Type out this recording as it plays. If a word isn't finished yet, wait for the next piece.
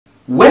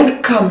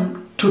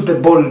Welcome to the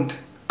bold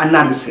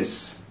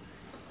analysis.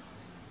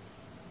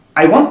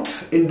 I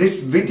want in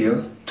this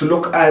video to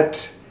look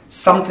at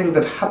something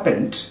that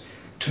happened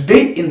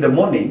today in the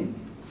morning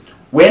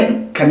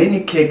when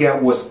Kanini Kega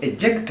was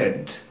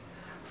ejected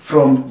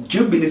from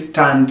Jubilee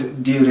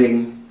stand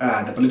during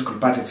the political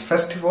party's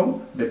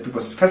festival, the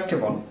People's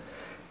Festival,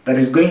 that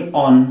is going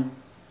on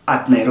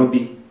at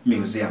Nairobi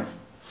Museum.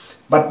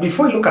 But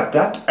before I look at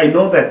that, I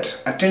know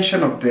that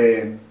attention of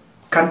the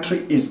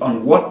country is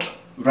on what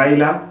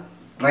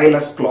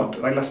Raila's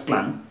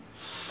plan.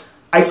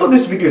 I saw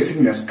this video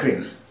sitting on your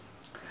screen,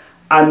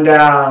 and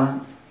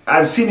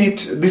I've seen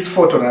it, this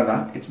photo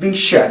rather, it's being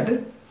shared,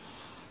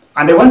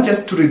 and I want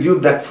just to review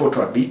that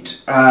photo a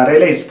bit.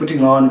 Raila is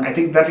putting on, I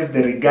think that is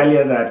the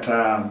regalia that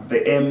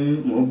the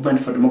M Movement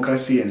for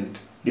Democracy and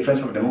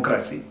Defense of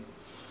Democracy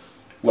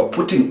were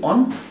putting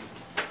on,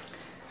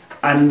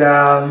 and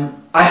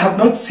I have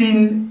not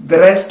seen the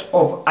rest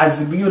of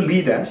Azimio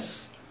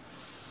leaders.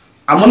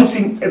 I'm only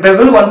seeing, there's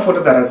only one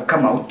photo that has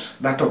come out,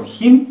 that of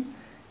him,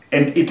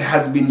 and it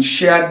has been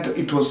shared.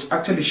 It was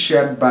actually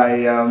shared by,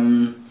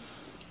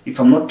 if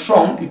I'm not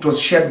wrong, it was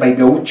shared by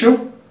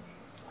Gaucho.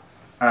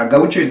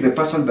 Gaucho is the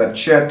person that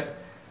shared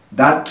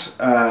that.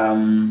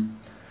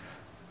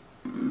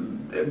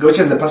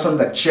 Gaucho is the person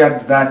that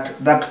shared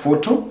that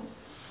photo.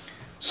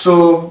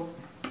 So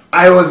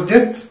I was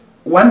just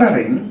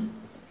wondering,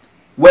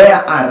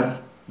 where are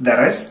the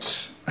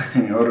rest,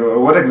 or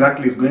what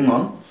exactly is going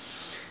on?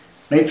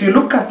 Now, if you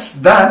look at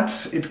that,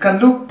 it can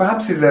look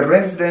perhaps as a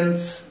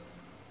residence,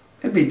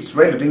 maybe it's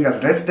really doing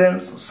as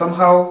residence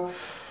somehow,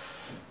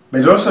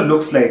 but it also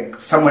looks like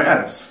somewhere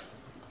else.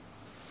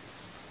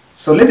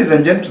 So, ladies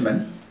and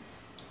gentlemen,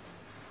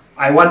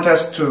 I want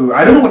us to,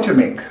 I don't know what you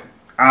make.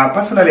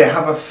 Personally, I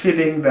have a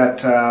feeling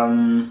that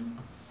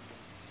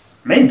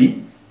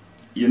maybe,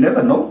 you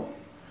never know,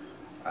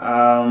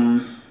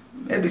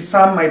 maybe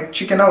some might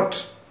chicken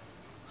out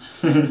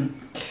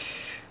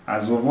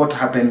as of what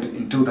happened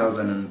in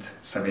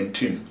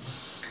 2017.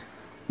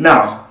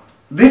 Now,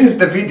 this is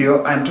the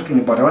video I'm talking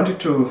about. I want you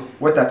to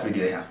watch that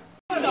video here.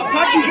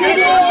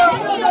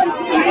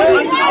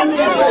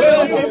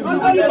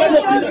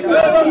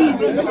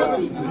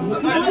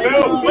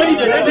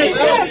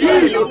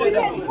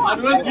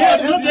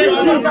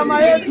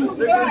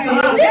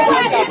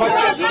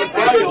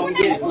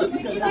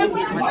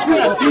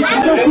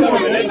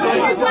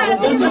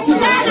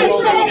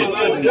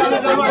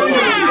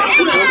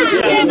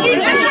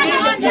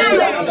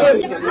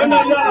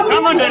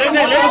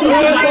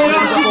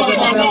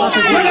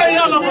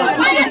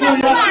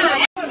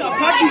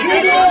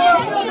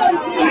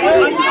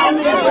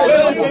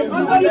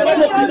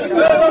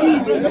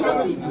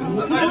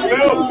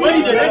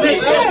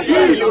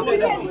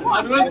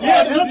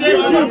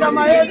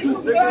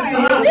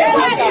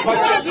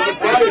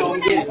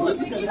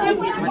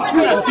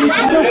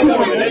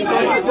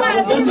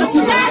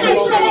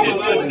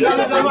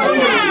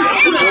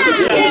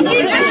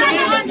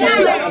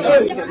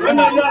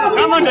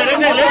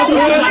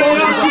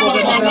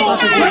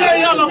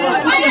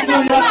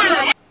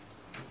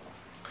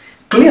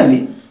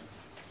 Clearly,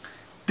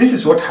 this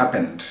is what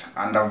happened,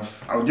 and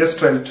I've just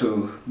tried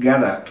to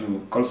gather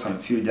to call some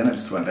few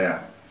journalists who are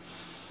there.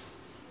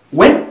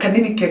 When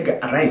Kanini Kega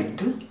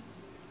arrived,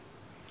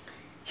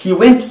 he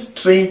went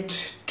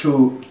straight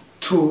to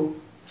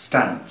two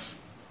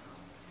stands.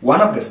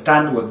 One of the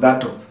stands was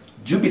that of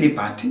Jubilee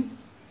Party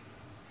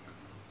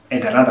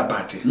and another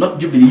party, not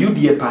Jubilee,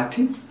 UDA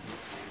Party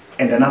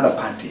and another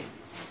party.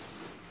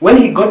 When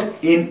he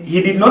got in,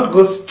 he did not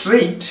go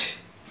straight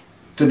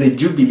to the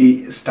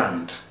Jubilee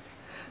stand.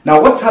 Now,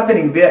 what's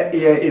happening there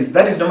is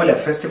that is normally a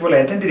festival. I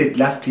attended it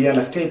last year.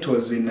 Last year it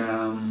was in,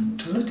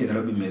 it was not in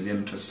Nairobi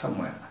Museum, it was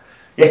somewhere.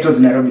 Yeah, it was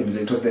in Nairobi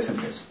Museum, it was the same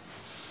place.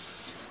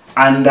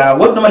 And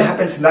what normally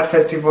happens in that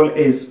festival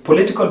is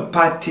political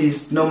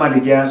parties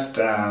normally just,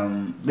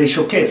 they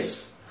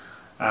showcase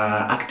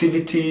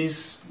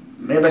activities,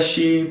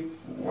 membership,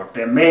 what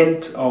they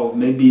meant, or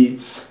maybe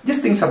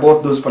just things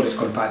about those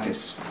political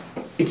parties.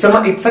 It's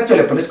actually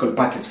a political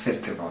parties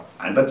festival,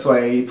 and that's why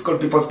it's called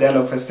People's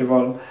Dialogue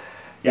Festival.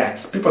 Yeah,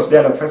 it's People's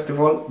Dialogue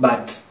Festival,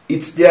 but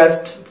it's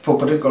just for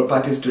political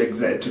parties to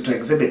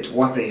exhibit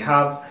what they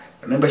have,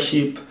 the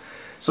membership.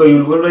 So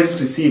you will always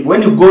receive,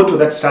 when you go to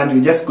that stand,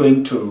 you're just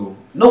going to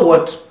know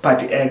what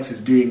party X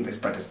is doing, this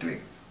party is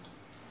doing.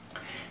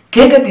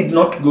 Kega did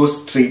not go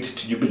straight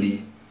to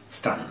Jubilee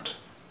stand.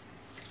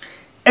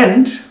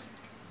 And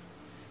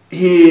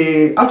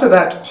after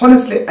that,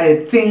 honestly,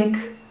 I think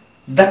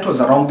that was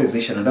a wrong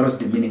decision, and that was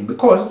demeaning,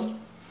 because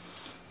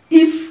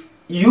if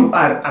you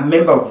are a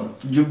member of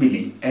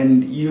Jubilee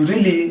and you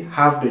really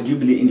have the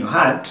Jubilee in your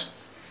heart,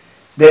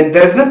 then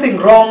there's nothing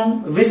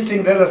wrong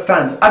visiting the other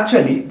stands.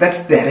 Actually,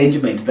 that's the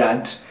arrangement,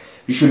 that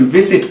you should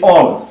visit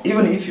all.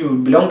 Even if you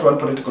belong to one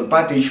political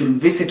party, you should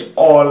visit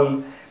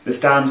all the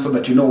stands so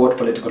that you know what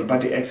political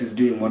party X is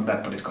doing, what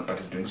that political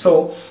party is doing.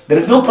 So there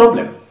is no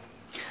problem.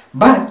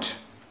 But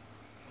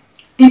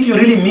if you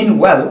really mean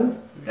well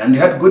and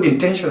you had good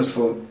intentions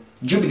for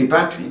Jubilee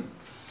Party,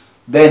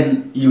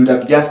 then you would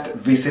have just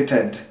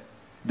visited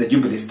the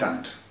Jubilee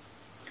stand.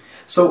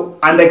 So,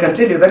 and I can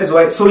tell you that is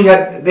why, so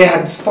they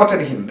had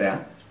spotted him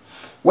there.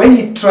 When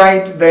he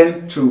tried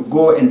then to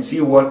go and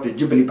see what the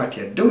Jubilee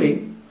Party are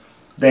doing,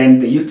 then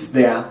the youths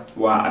there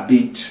were a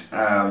bit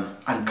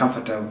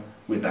uncomfortable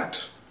with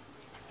that.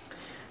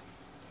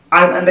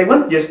 And I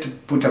want just to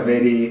put a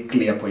very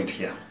clear point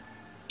here.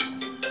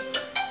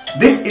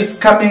 This is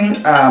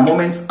coming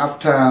moments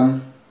after,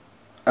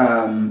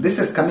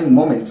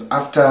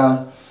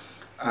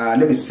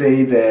 let me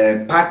say,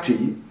 the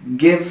party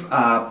gave,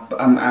 party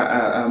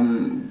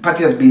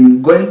has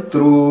been going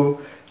through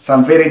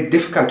some very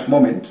difficult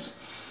moments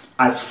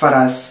as far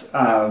as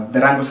the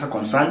Rangos are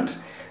concerned,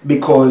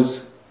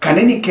 because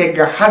Kanini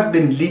Kega has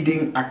been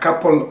leading a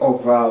couple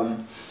of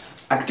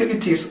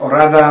activities, or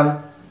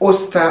rather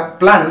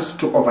plans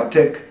to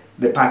overtake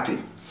the party.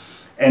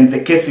 And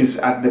the cases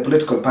at the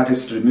political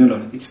parties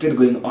tribunal, it's still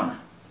going on.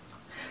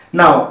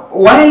 Now,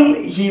 while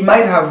he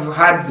might have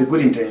had the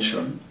good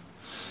intention,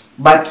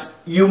 but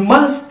you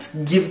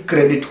must give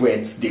credit where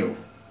it's due.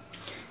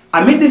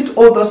 Amidst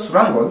all those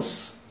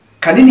wrangles,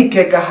 Kanini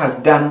Kega has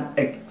done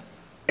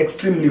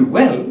extremely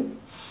well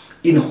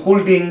in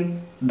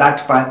holding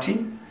that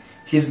party.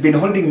 He's been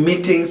holding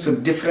meetings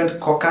with different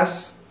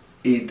caucus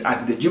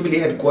at the Jubilee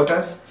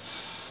headquarters.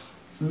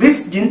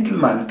 This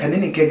gentleman,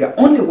 Kanini Kega,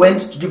 only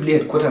went to Jubilee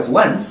headquarters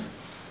once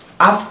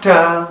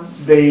after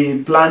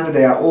they planned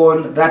their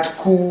own, that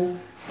coup.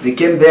 They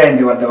came there and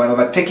they were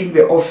overtaking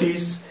the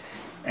office,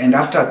 and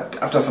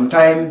after some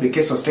time the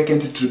case was taken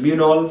to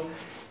tribunal,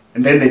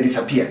 and then they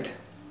disappeared.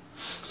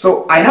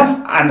 So I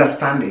have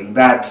understanding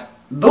that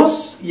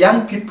those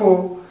young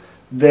people,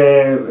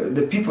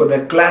 the people,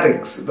 the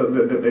clerics,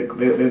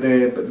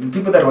 the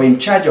people that were in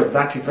charge of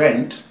that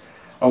event,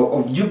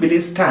 of Jubilee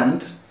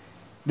stand,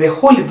 the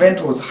whole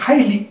event was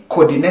highly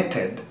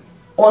coordinated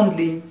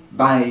only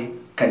by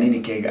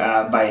Kanini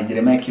Kega, by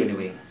Jeremiah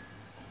Kioni.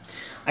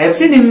 I have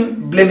seen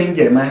him blaming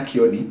Jeremiah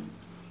Kioni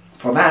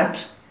for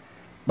that,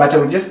 but I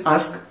will just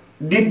ask,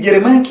 did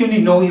Jeremiah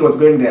Kioni know he was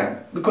going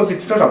there? Because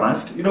it's not a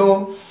must. You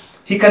know,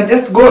 he can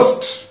just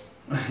ghost.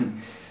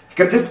 He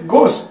can just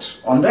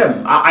ghost on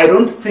them. I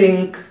don't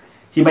think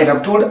he might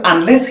have told,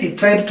 unless he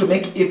tried to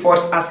make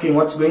efforts asking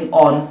what's going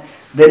on,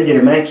 then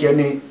Jeremiah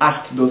Kioni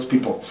asked those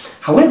people.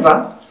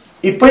 However,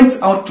 it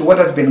points out to what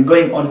has been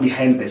going on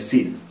behind the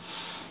scene,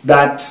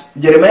 that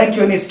Jeremiah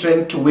Kioni is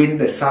trying to win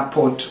the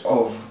support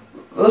of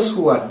those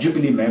who are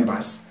Jubilee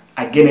members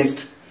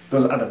against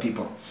those other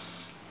people.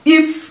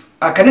 If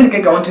Kanini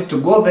Kega wanted to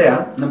go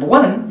there, number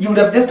one, you would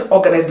have just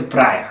organized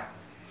prior.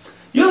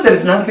 You know, there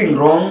is nothing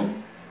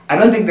wrong. I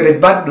don't think there is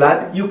bad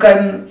blood. You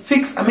can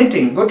fix a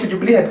meeting, go to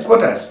Jubilee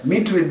headquarters,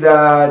 meet with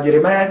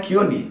Jeremiah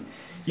Kioni.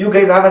 You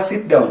guys have a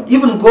sit down.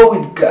 Even go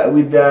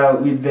with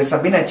the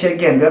Sabina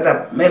Chege and the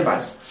other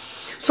members,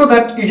 so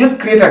that you just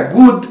create a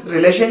good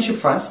relationship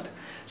first,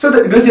 so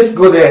that you don't just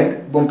go there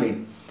and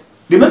bumping.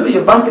 Remember,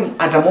 you're bumping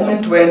at a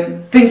moment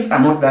when things are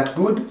not that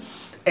good,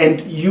 and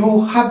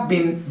you have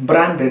been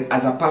branded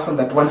as a person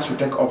that wants to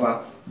take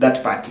over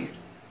that party.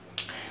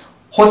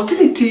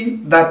 Hostility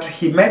that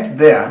he met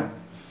there,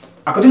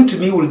 according to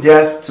me, was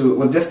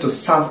just to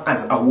serve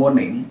as a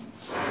warning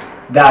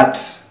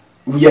that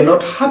we are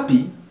not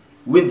happy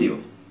with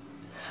you.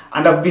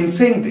 And I've been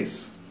saying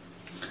this.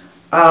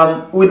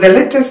 With the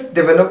latest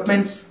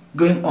developments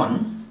going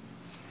on,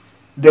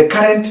 the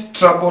current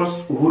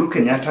troubles Uhuru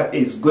Kenyatta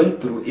is going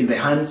through in the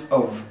hands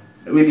of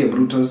William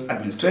Ruto's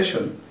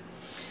administration,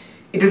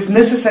 it is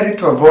necessary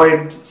to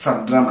avoid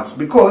some dramas,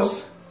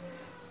 because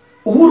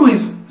Uhuru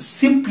is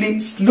simply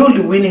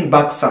slowly winning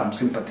back some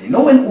sympathy. You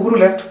know, when Uhuru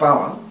left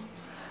power,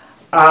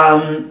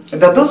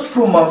 that those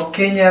from Mount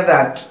Kenya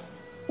that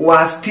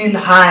were still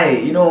high,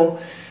 you know,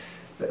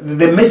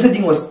 the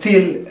messaging was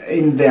still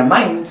in their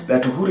minds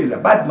that Uhuru is a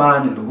bad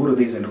man and Uhuru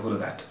this and Uhuru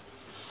that.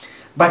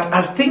 But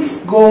as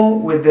things go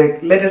with the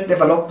latest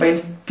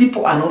developments,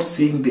 people are not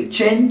seeing the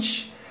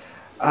change.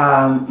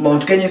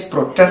 Mount Kenya is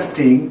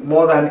protesting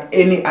more than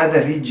any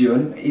other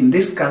region in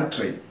this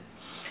country.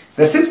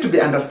 There seems to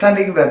be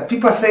understanding that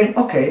people are saying,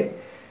 okay,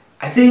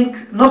 I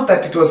think not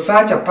that it was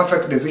such a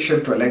perfect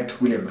decision to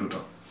elect William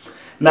Ruto.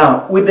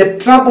 Now, with the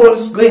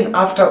troubles going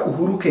after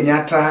Uhuru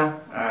Kenyatta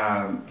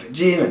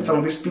regime and some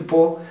of these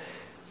people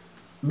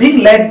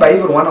being led by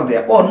even one of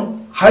their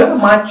own, however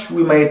much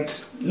we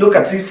might look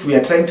at if we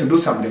are trying to do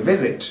some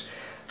revisit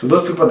to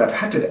those people that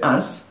hurted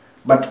us,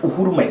 but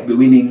Uhuru might be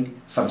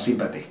winning some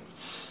sympathy.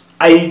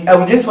 I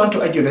would just want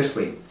to argue this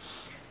way.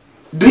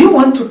 Do you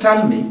want to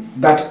tell me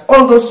that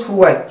all those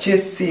who are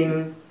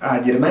chasing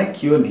Jeremiah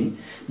Kioni,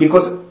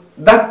 because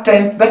that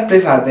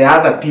place are the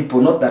other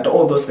people, not that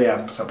all those they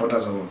are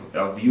supporters of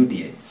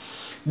UDA.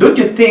 Don't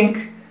you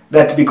think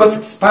that because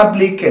it's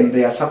public and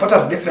they are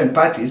supporters of different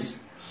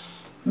parties,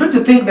 don't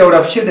you think they would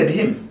have shielded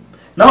him?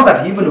 Now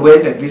that he even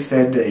went and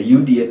visited the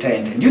UDA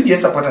tent, and UDA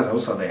supporters are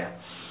also there,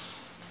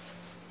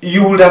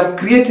 you would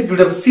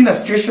have seen a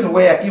situation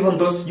where even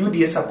those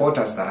UDA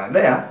supporters that are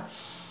there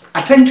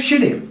are trying to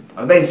shield him,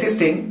 or they're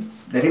insisting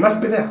that he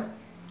must be there.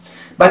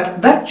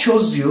 But that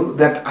shows you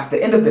that at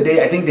the end of the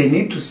day, I think they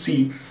need to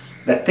see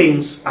that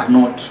things are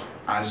not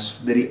as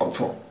very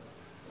hopeful.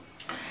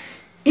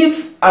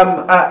 If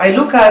I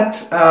look at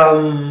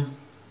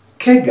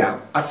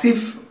Kega as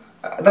if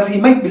that he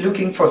might be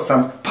looking for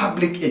some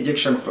public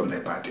ejection from the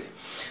party,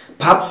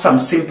 perhaps some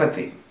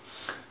sympathy.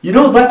 You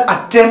know, that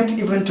attempt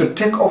even to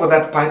take over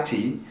that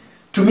party,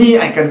 to me,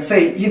 I can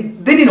say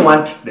they didn't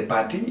want the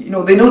party. You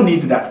know, they don't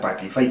need that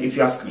party, if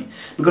you ask me.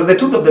 Because the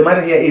truth of the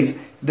matter here is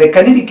the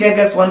Kanini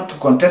Kegas want to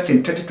contest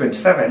in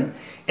 2027,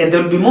 and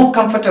they'll be more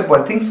comfortable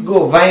as things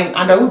go vying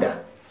under UDA.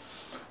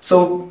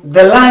 So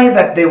the lie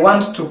that they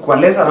want to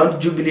coalesce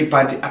around Jubilee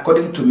Party,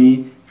 according to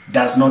me,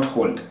 does not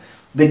hold.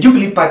 The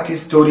Jubilee Party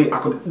story,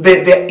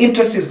 their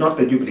interest is not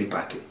the Jubilee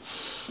Party.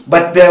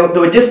 But they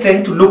were just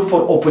trying to look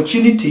for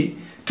opportunity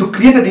to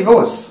create a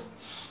divorce.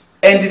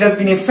 And it has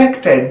been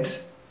effected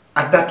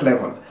at that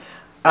level.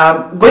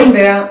 Going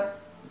there,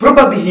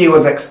 probably he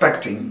was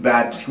expecting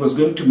that he was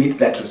going to meet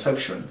that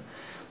reception.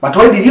 But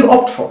what did he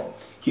opt for?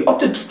 He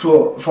opted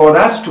for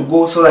that to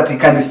go so that he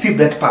can receive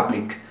that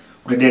public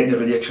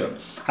rejection.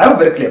 I have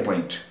a very clear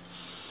point.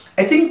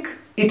 I think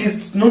it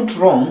is not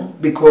wrong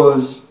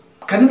because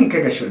Kanini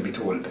Kega should be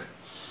told.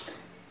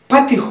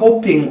 Party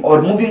hopping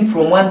or moving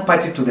from one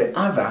party to the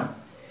other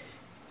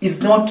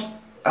is not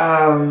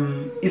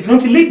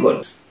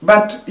illegal.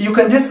 But you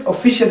can just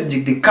officially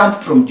decamp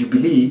from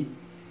Jubilee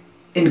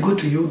and go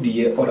to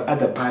UDA or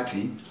other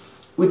party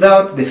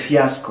without the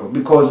fiasco.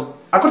 Because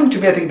according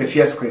to me, I think the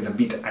fiasco is a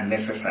bit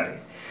unnecessary.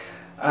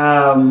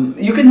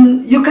 You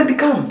can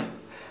decamp.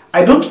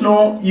 I don't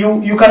know,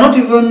 you cannot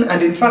even,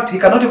 and in fact, he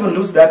cannot even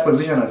lose that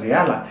position as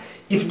Yala.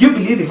 If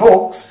Jubilee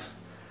revokes,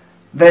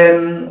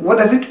 then what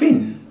does it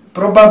mean?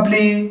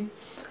 Probably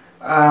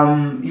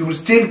he will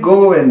still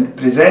go and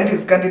present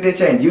his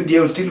candidature and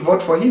UDA will still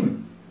vote for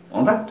him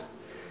on that.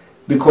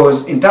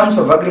 Because in terms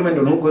of agreement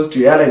on who goes to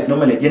Yala, it's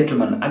normally a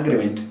gentleman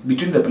agreement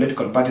between the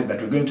political parties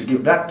that we're going to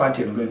give that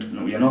party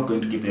and we are not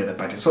going to give the other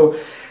party. So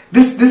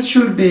this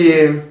should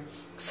be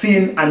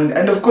seen,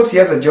 and of course he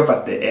has a job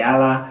at the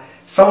Yala.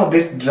 Some of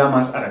these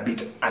dramas are a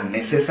bit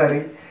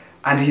unnecessary,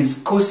 and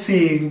he's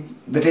causing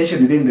the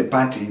tension within the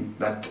party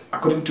that,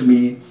 according to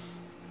me,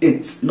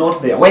 it's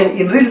not there. When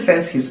in real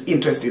sense, his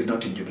interest is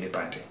not in Jubilee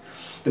Party.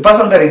 The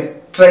person that is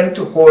trying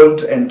to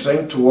hold and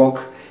trying to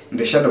walk in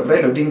the shadow of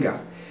Raila Odinga,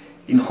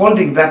 in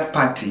holding that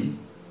party,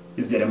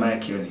 is Jeremiah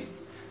Kioni.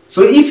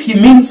 So if he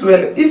means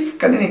well, if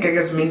Kanini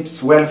Kegas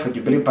means well for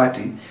Jubilee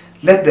Party,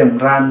 let them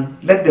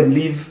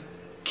leave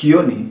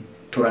Kioni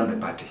to run the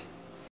party.